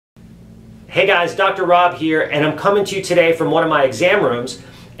Hey guys, Dr. Rob here, and I'm coming to you today from one of my exam rooms,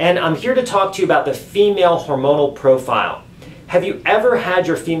 and I'm here to talk to you about the female hormonal profile. Have you ever had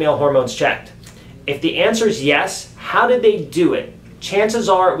your female hormones checked? If the answer is yes, how did they do it? Chances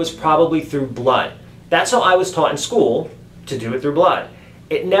are it was probably through blood. That's how I was taught in school, to do it through blood.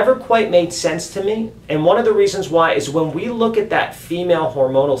 It never quite made sense to me, and one of the reasons why is when we look at that female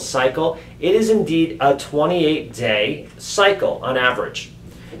hormonal cycle, it is indeed a 28-day cycle on average.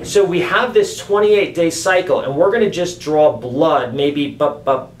 So we have this 28-day cycle, and we're going to just draw blood, maybe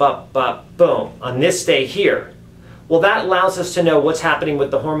boom, on this day here. Well, that allows us to know what's happening with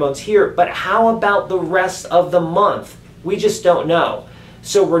the hormones here, but how about the rest of the month? We just don't know.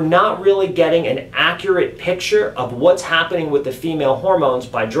 So we're not really getting an accurate picture of what's happening with the female hormones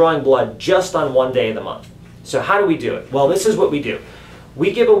by drawing blood just on one day of the month. So how do we do it? Well, this is what we do.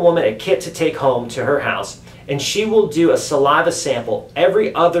 We give a woman a kit to take home to her house, and she will do a saliva sample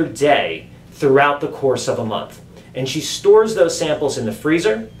every other day throughout the course of a month. And she stores those samples in the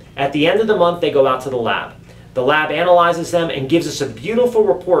freezer. At the end of the month, they go out to the lab. The lab analyzes them and gives us a beautiful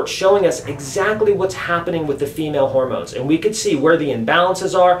report showing us exactly what's happening with the female hormones. And we could see where the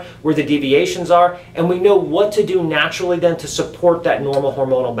imbalances are, where the deviations are, and we know what to do naturally then to support that normal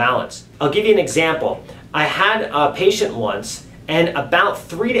hormonal balance. I'll give you an example. I had a patient once, and about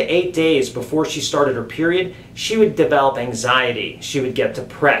 3 to 8 days before she started her period, she would develop anxiety. She would get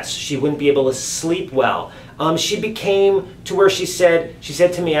depressed. She wouldn't be able to sleep well. She became to where she said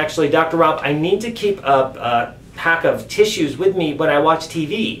to me actually, Dr. Rob, I need to keep a pack of tissues with me when I watch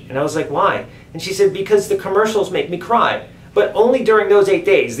TV. And I was like, why? And she said, because the commercials make me cry. But only during those 8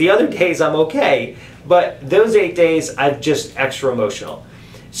 days. The other days I'm okay, but those 8 days I'm just extra emotional.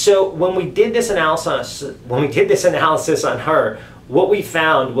 So when we did this analysis on her, what we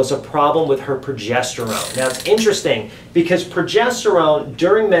found was a problem with her progesterone. Now it's interesting because progesterone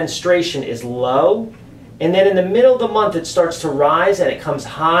during menstruation is low, and then in the middle of the month it starts to rise and it comes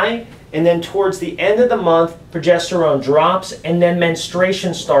high, and then towards the end of the month progesterone drops, and then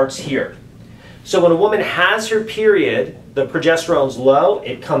menstruation starts here. So when a woman has her period, the progesterone's low,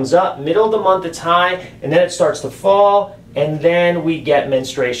 it comes up, middle of the month it's high, and then it starts to fall, and then we get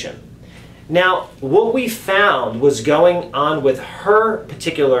menstruation. Now, what we found was going on with her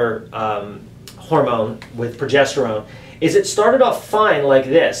particular hormone, with progesterone, is it started off fine like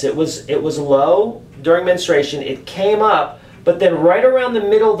this. It was low during menstruation, it came up, but then right around the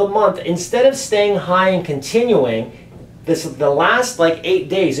middle of the month, instead of staying high and continuing, the last like 8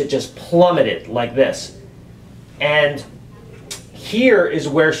 days, it just plummeted like this. And here is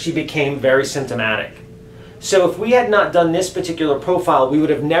where she became very symptomatic. So if we had not done this particular profile, we would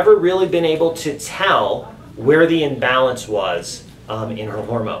have never really been able to tell where the imbalance was in her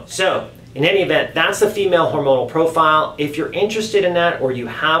hormone. So in any event, that's the female hormonal profile. If you're interested in that, or you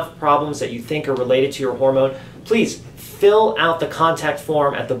have problems that you think are related to your hormone, please fill out the contact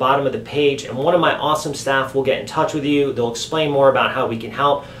form at the bottom of the page, and one of my awesome staff will get in touch with you. They'll explain more about how we can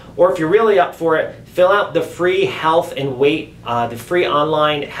help. Or if you're really up for it, fill out the free health and weight, the free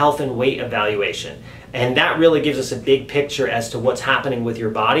online health and weight evaluation. And that really gives us a big picture as to what's happening with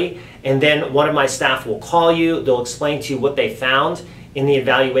your body. And then one of my staff will call you. They'll explain to you what they found in the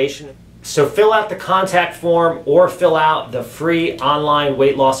evaluation. So fill out the contact form or fill out the free online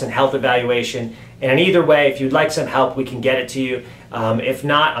weight loss and health evaluation. And either way, if you'd like some help, we can get it to you. If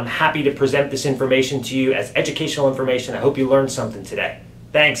not, I'm happy to present this information to you as educational information. I hope you learned something today.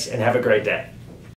 Thanks, and have a great day.